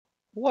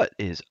What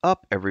is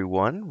up,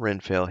 everyone?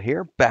 Renfail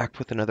here, back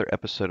with another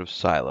episode of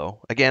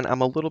Silo. Again, I'm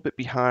a little bit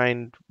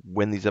behind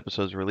when these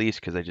episodes release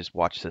because I just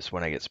watch this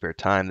when I get spare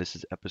time. This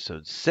is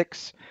episode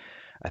 6.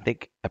 I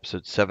think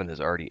episode 7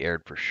 has already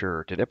aired for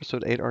sure. Did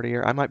episode 8 already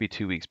air? I might be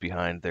 2 weeks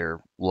behind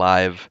their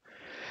live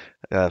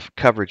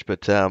coverage,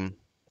 but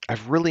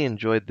I've really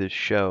enjoyed this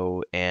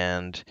show,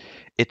 and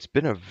it's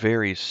been a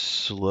very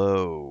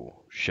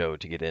slow show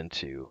to get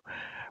into.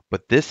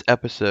 But this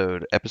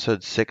episode,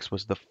 episode 6,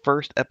 was the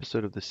first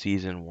episode of the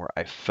season where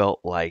I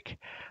felt like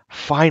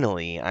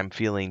finally I'm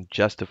feeling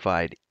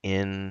justified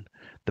in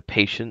the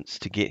patience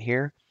to get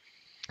here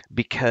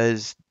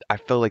because I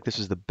feel like this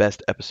is the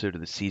best episode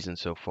of the season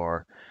so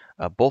far,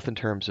 both in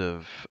terms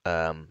of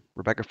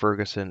Rebecca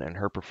Ferguson and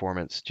her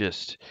performance.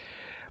 Just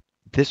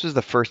this was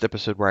the first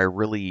episode where I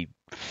really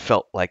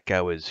felt like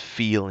I was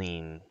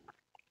feeling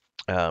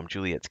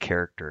Juliette's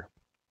character.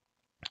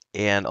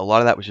 And a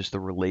lot of that was just the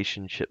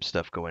relationship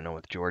stuff going on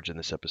with George in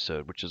this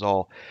episode, which is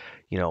all,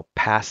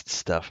 past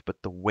stuff.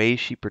 But the way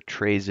she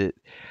portrays it,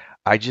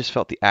 I just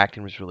felt the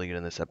acting was really good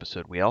in this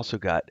episode. We also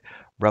got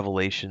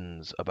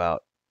revelations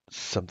about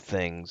some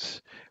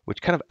things,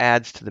 which kind of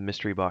adds to the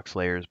mystery box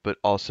layers, but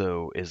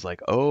also is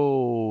like,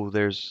 oh,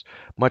 there's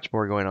much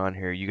more going on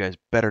here. You guys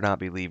better not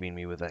be leaving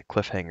me with that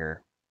cliffhanger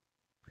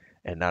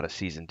and not a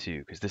season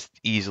 2 because this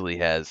easily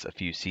has a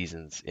few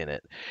seasons in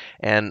it.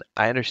 And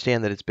I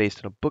understand that it's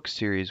based on a book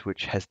series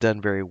which has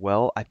done very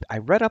well. I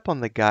read up on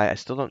the guy, I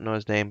still don't know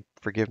his name,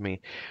 forgive me,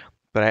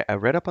 but I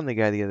read up on the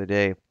guy the other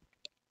day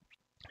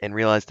and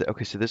realized that,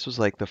 okay, so this was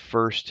like the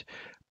first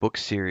book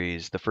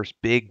series, the first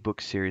big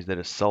book series that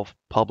a self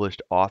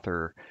published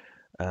author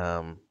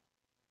um,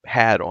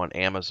 had on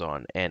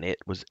Amazon, and it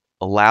was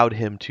allowed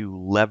him to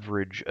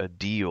leverage a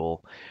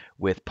deal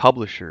with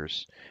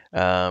publishers.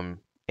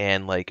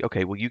 And like,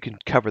 okay, well, you can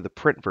cover the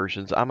print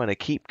versions. I'm going to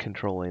keep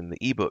controlling the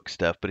ebook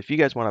stuff. But if you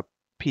guys want a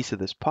piece of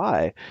this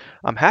pie,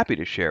 I'm happy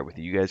to share it with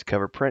you. You guys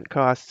cover print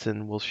costs,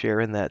 and we'll share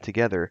in that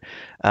together.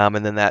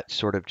 And then that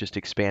sort of just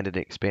expanded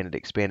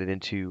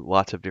into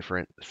lots of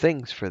different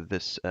things for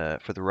this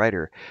for the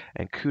writer.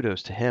 And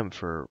kudos to him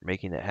for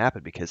making it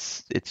happen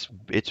because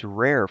it's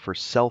rare for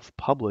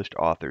self-published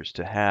authors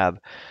to have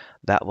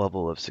that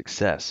level of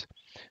success.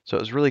 So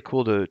it was really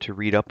cool to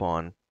read up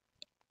on.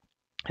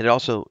 And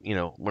also,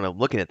 when I'm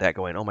looking at that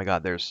going, oh my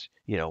God, there's,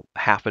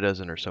 half a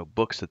dozen or so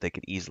books that they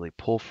could easily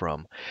pull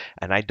from.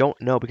 And I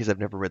don't know because I've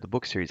never read the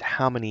book series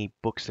how many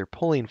books they're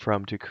pulling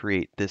from to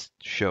create this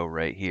show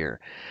right here.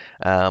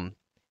 Um,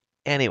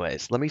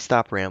 Anyways, let me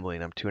stop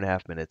rambling. I'm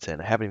 2.5 minutes in.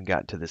 I haven't even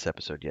gotten to this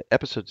episode yet.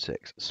 Episode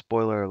 6.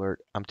 Spoiler alert.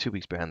 I'm 2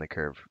 weeks behind the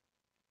curve,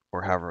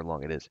 or however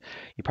long it is.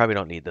 You probably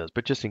don't need those,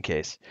 but just in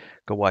case,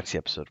 go watch the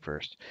episode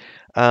first.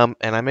 And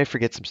I may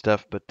forget some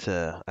stuff, but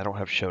I don't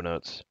have show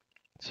notes.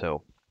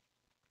 So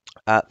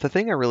the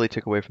thing I really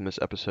took away from this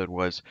episode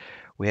was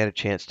we had a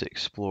chance to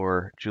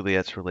explore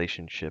Juliet's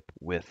relationship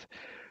with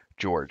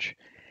George.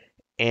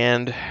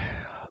 And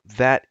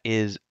that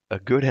is a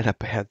good and a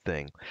bad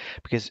thing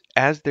because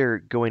as they're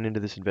going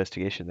into this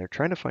investigation, they're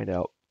trying to find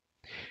out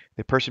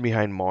the person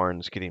behind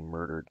Marnes getting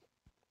murdered.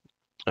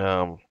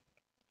 Um,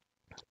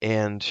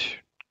 and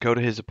go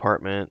to his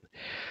apartment,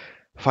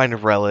 find a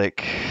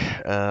relic,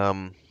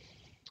 um,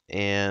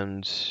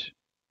 and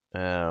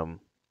um,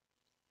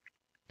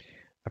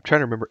 I'm trying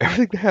to remember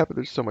everything that happened.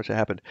 There's so much that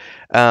happened.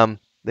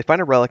 They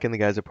find a relic in the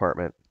guy's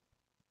apartment,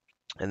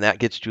 and that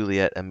gets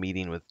Juliette a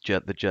meeting with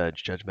the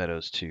judge, Judge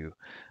Meadows, to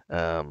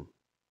um,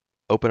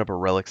 open up a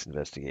relics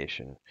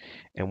investigation.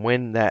 And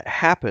when that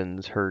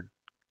happens, her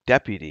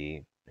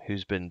deputy,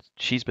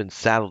 she's been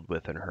saddled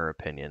with, in her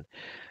opinion,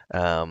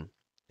 um,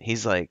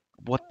 he's like,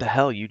 "What the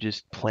hell? You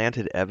just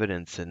planted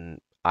evidence, and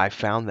I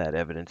found that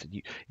evidence.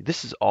 And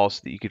this is all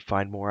so that you could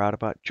find more out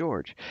about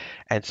George."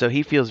 And so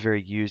he feels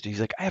very used. He's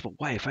like, "I have a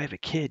wife, I have a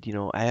kid,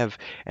 I have."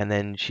 And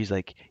then she's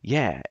like,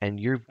 "Yeah, and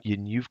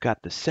you've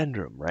got the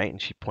syndrome, right?"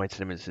 And she points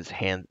at him as his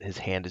hand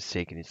is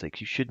shaking. He's like,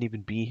 "You shouldn't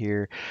even be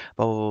here."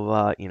 Blah blah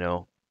blah.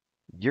 Blah.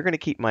 You're gonna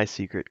keep my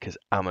secret because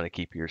I'm gonna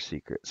keep your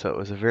secret. So it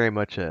was a very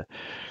much an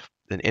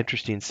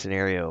interesting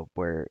scenario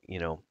where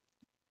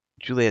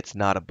Juliet's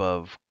not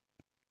above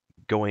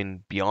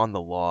going beyond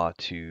the law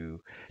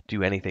to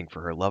do anything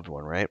for her loved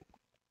one, right?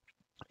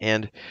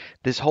 And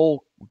this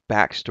whole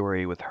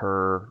backstory with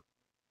her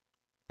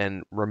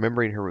and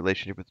remembering her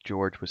relationship with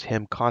George was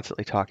him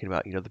constantly talking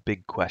about, the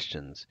big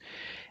questions.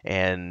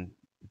 And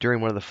during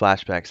one of the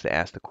flashbacks, they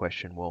ask the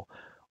question, well,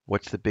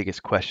 what's the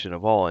biggest question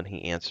of all? And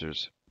he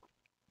answers,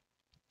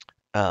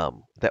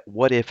 that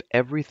what if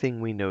everything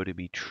we know to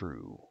be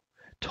true,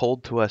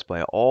 told to us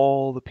by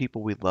all the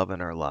people we love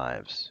in our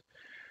lives,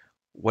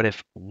 what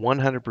if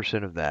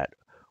 100% of that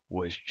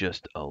was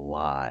just a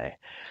lie?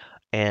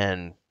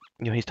 And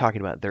he's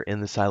talking about they're in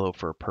the silo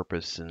for a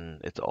purpose,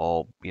 and it's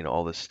all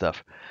all this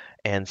stuff.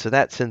 And so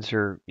that sends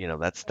her,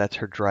 that's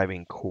her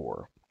driving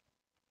core.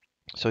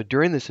 So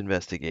during this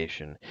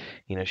investigation,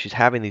 she's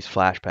having these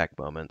flashback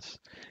moments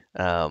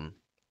um,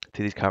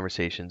 to these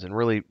conversations and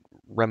really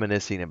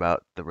reminiscing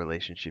about the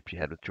relationship she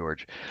had with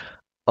George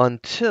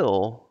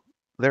until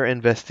their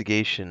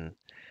investigation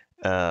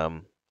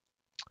um,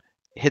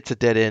 hits a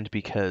dead end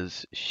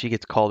because she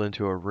gets called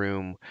into a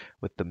room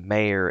with the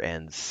mayor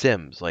and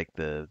Sims, like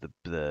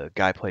the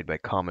guy played by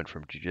Common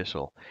from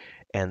Judicial,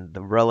 and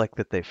the relic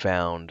that they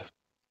found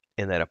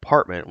in that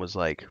apartment was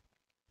like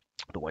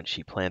the one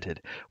she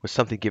planted was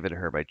something given to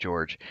her by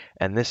George,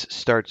 and this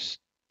starts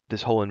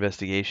this whole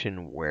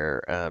investigation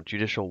where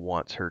Judicial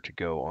wants her to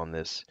go on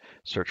this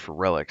search for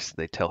relics.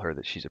 They tell her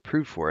that she's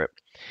approved for it,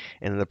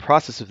 and in the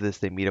process of this,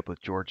 they meet up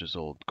with George's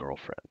old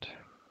girlfriend.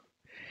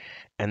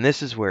 And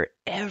this is where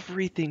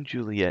everything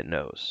Juliette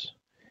knows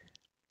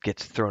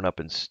gets thrown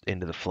up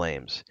into the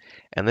flames.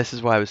 And this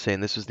is why I was saying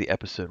this was the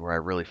episode where I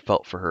really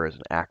felt for her as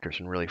an actress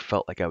and really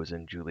felt like I was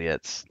in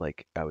Juliette's,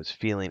 like I was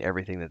feeling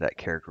everything that that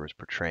character was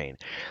portraying.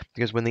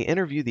 Because when they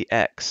interview the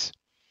ex,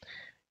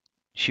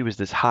 she was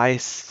this high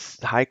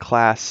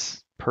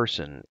class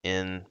person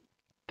in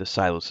the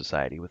Silo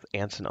Society with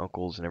aunts and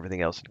uncles and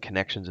everything else and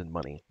connections and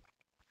money.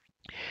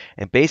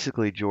 And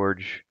basically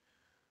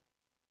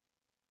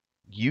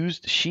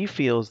she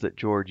feels that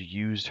George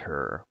used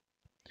her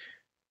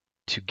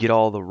to get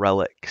all the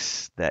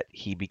relics that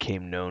he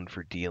became known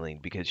for dealing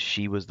because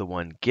she was the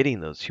one getting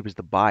those. She was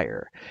the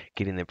buyer,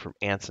 getting them from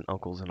aunts and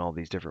uncles and all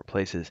these different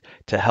places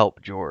to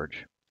help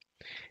George.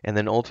 And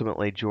then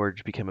ultimately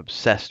George became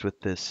obsessed with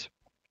this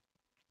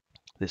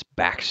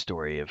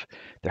backstory of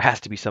there has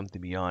to be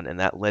something beyond, and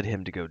that led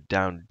him to go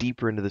down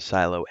deeper into the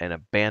silo and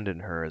abandon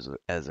her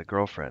as a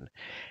girlfriend.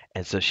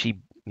 And so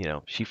she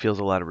feels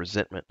a lot of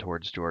resentment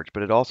towards George,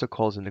 but it also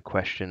calls into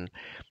question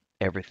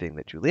everything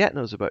that Juliette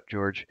knows about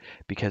George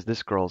because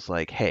this girl's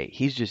like, hey,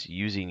 he's just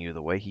using you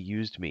the way he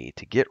used me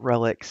to get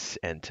relics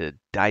and to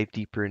dive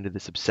deeper into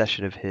this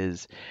obsession of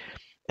his.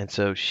 And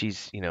so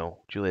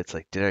Juliette's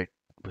like,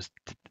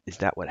 is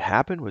that what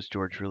happened? Was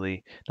George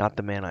really not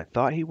the man I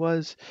thought he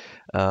was?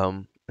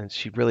 And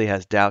she really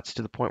has doubts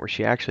to the point where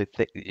she actually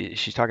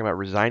she's talking about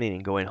resigning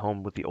and going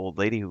home with the old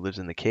lady who lives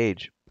in the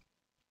cage.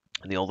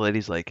 And the old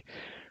lady's like,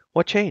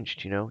 what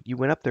changed? You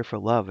went up there for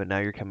love and now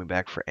you're coming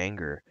back for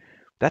anger.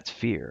 That's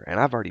fear. And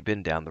I've already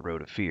been down the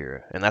road of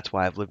fear. And that's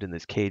why I've lived in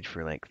this cage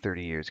for like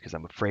 30 years because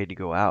I'm afraid to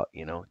go out.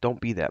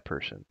 Don't be that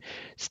person.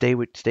 Stay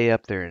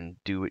up there and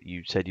do what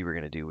you said you were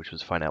going to do, which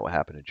was find out what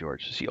happened to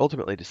George. So she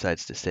ultimately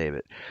decides to save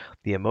it.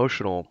 The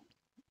emotional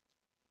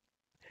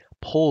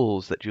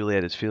pulls that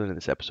Juliette is feeling in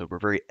this episode were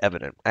very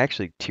evident. I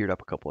actually teared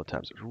up a couple of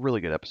times. It was a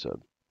really good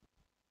episode.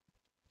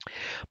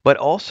 But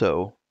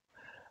also,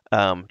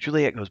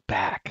 Juliette goes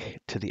back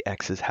to the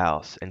ex's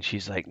house and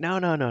she's like, no,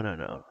 no, no, no,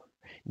 no.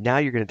 Now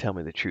you're going to tell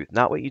me the truth.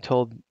 Not what you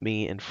told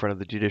me in front of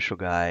the judicial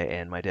guy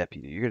and my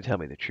deputy. You're going to tell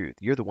me the truth.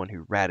 You're the one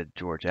who ratted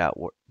George out,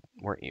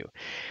 weren't you?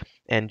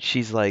 And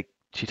she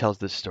tells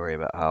this story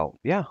about how,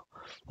 yeah,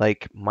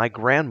 like my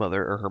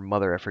grandmother or her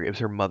mother, I forget, it was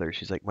her mother.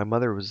 She's like, my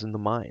mother was in the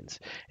mines.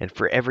 And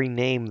for every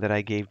name that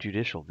I gave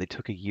judicial, they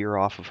took a year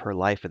off of her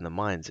life in the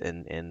mines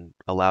and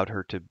allowed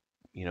her to,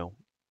 you know,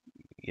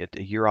 get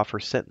a year off her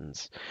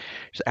sentence.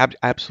 So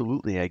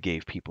absolutely, I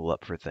gave people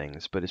up for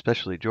things, but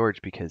especially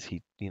George because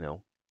he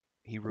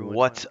ruined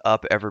What's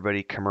up,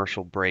 everybody?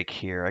 Commercial break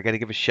here. I got to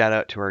give a shout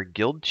out to our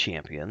guild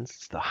champions.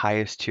 It's the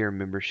highest tier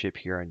membership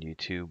here on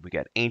YouTube. We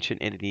got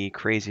Ancient Entity,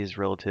 Crazy as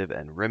Relative,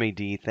 and Remy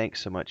D.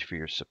 Thanks so much for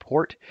your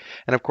support.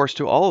 And of course,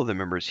 to all of the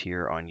members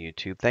here on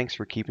YouTube, thanks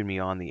for keeping me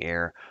on the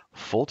air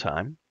full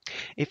time.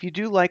 If you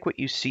do like what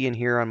you see and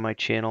hear on my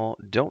channel,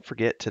 don't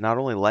forget to not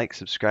only like,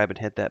 subscribe, and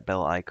hit that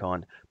bell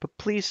icon, but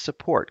please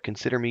support.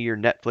 Consider me your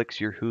Netflix,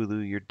 your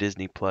Hulu, your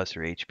Disney Plus,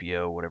 or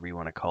HBO, whatever you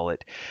want to call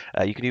it.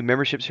 You can do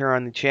memberships here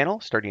on the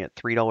channel, starting at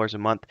 $3 a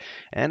month.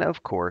 And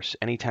of course,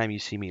 anytime you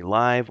see me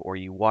live or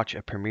you watch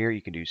a premiere,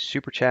 you can do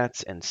super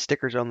chats and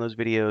stickers on those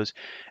videos,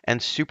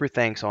 and super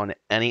thanks on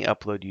any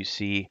upload you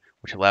see,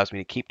 which allows me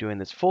to keep doing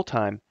this full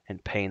time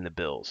and paying the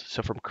bills.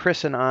 So from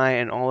Chris and I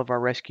and all of our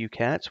rescue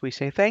cats, we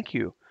say thank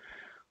you.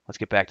 Let's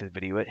get back to the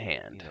video at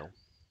hand.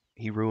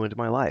 He ruined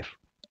my life.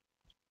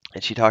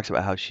 And she talks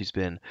about how she's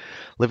been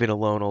living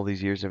alone all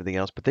these years and everything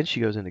else, but then she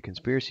goes into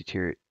conspiracy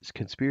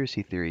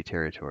theory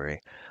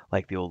territory,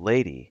 like the old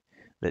lady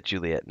that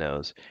Juliette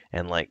knows,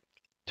 and like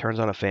turns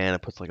on a fan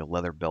and puts like a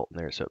leather belt in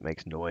there so it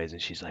makes noise,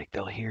 and she's like,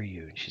 they'll hear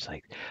you. And she's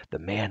like, the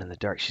man in the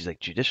dark. She's like,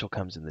 judicial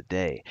comes in the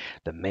day.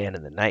 The man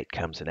in the night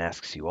comes and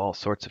asks you all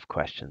sorts of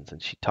questions.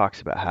 And she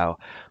talks about how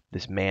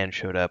this man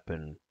showed up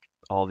and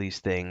all these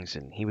things,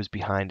 and he was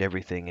behind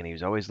everything, and he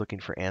was always looking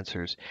for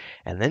answers.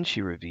 And then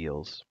she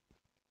reveals,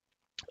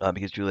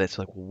 because Juliette's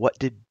like, well, what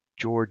did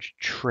George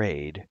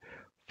trade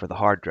for the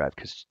hard drive?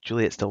 Because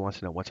Juliette still wants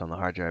to know what's on the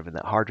hard drive, and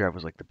that hard drive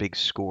was like the big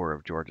score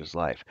of George's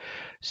life.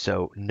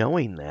 So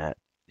knowing that,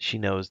 she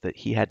knows that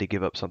he had to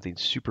give up something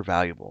super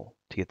valuable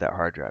to get that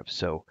hard drive.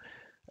 So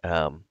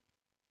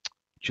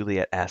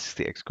Juliette asks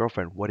the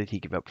ex-girlfriend, what did he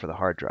give up for the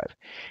hard drive?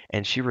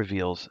 And she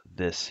reveals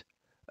this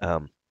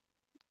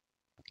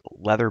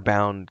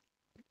leather-bound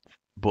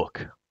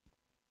book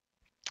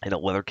in a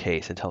leather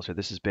case and tells her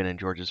this has been in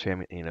George's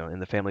family, in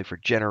the family for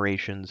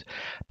generations,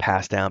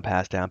 passed down,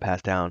 passed down,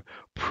 passed down,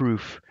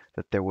 proof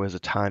that there was a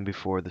time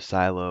before the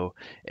silo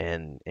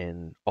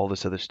and all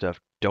this other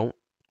stuff. Don't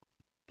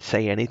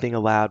say anything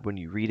aloud when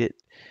you read it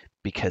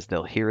because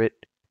they'll hear it.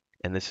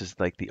 And this is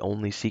like the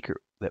only secret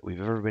that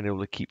we've ever been able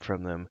to keep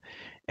from them.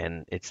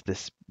 And it's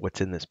this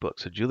what's in this book.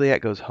 So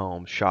Juliette goes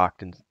home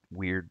shocked and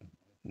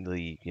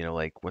weirdly,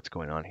 like what's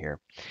going on here?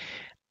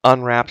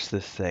 Unwraps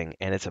this thing,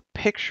 and it's a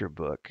picture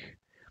book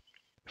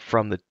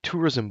from the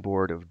tourism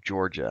board of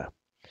Georgia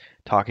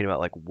talking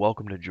about like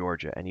welcome to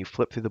Georgia, and you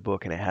flip through the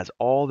book and it has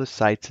all the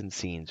sights and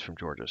scenes from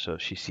Georgia. So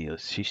she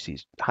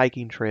sees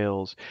hiking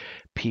trails,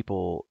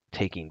 people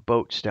taking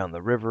boats down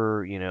the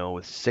river,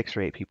 with 6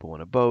 or 8 people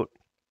in a boat.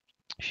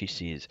 She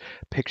sees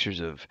pictures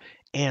of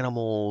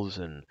animals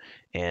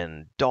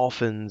and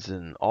dolphins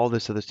and all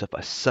this other stuff.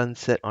 A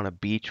sunset on a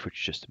beach,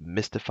 which just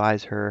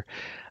mystifies her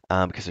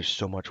because there's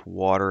so much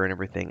water and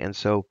everything. And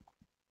so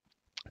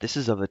this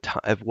is of the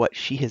time of what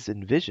she has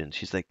envisioned.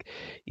 She's like,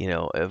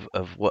 of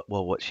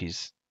what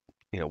she's,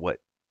 what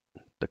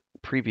the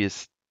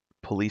previous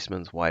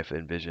policeman's wife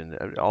envisioned,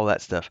 all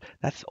that stuff.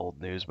 That's old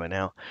news by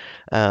now.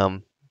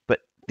 But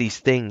these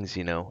things,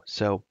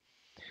 so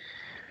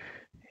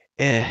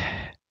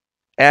eh,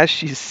 as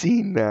she's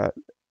seen that,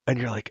 and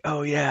you're like,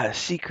 oh yeah,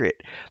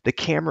 secret. The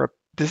camera.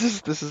 This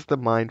is the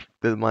mind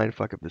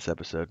fuck of this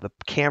episode. The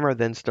camera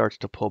then starts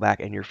to pull back,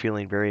 and you're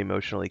feeling very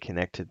emotionally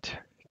connected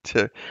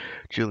to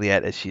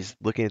Juliette as she's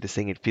looking at this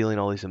thing and feeling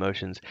all these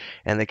emotions,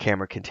 and the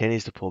camera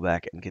continues to pull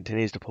back and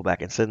continues to pull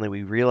back, and suddenly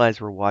we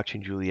realize we're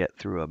watching Juliette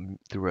through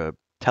a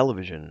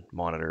television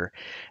monitor,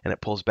 and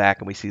it pulls back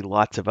and we see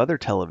lots of other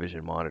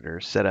television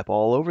monitors set up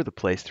all over the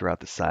place throughout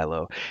the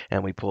silo,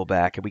 and we pull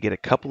back and we get a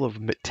couple of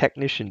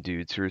technician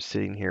dudes who are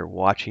sitting here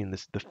watching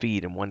the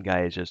feed, and one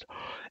guy is just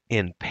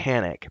in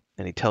panic,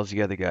 and he tells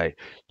the other guy,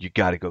 "You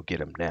got to go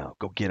get him now.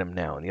 Go get him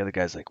now." And the other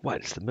guy's like, "What?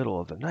 It's the middle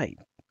of the night.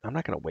 I'm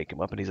not going to wake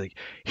him up." And he's like,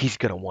 "He's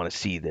going to want to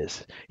see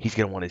this. He's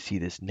going to want to see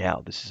this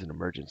now. This is an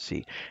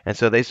emergency." And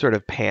so they sort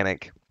of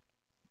panic,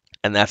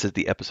 and that's as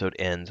the episode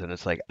ends. And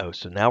it's like, oh,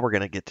 so now we're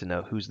going to get to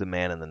know who's the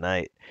man in the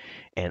night.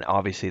 And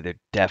obviously, there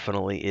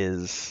definitely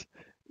is,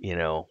 you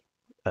know,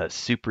 a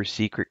super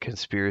secret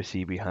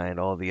conspiracy behind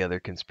all the other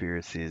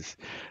conspiracies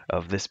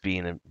of this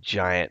being a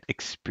giant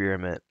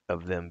experiment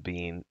of them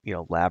being,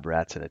 lab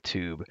rats in a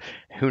tube.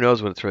 Who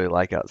knows what it's really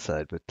like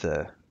outside,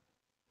 but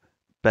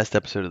best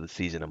episode of the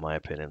season, in my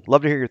opinion.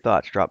 Love to hear your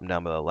thoughts. Drop them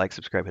down below. Like,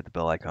 subscribe, hit the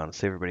bell icon.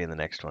 See everybody in the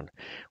next one,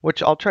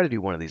 which I'll try to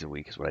do one of these a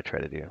week, is what I try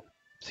to do.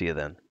 See you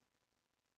then.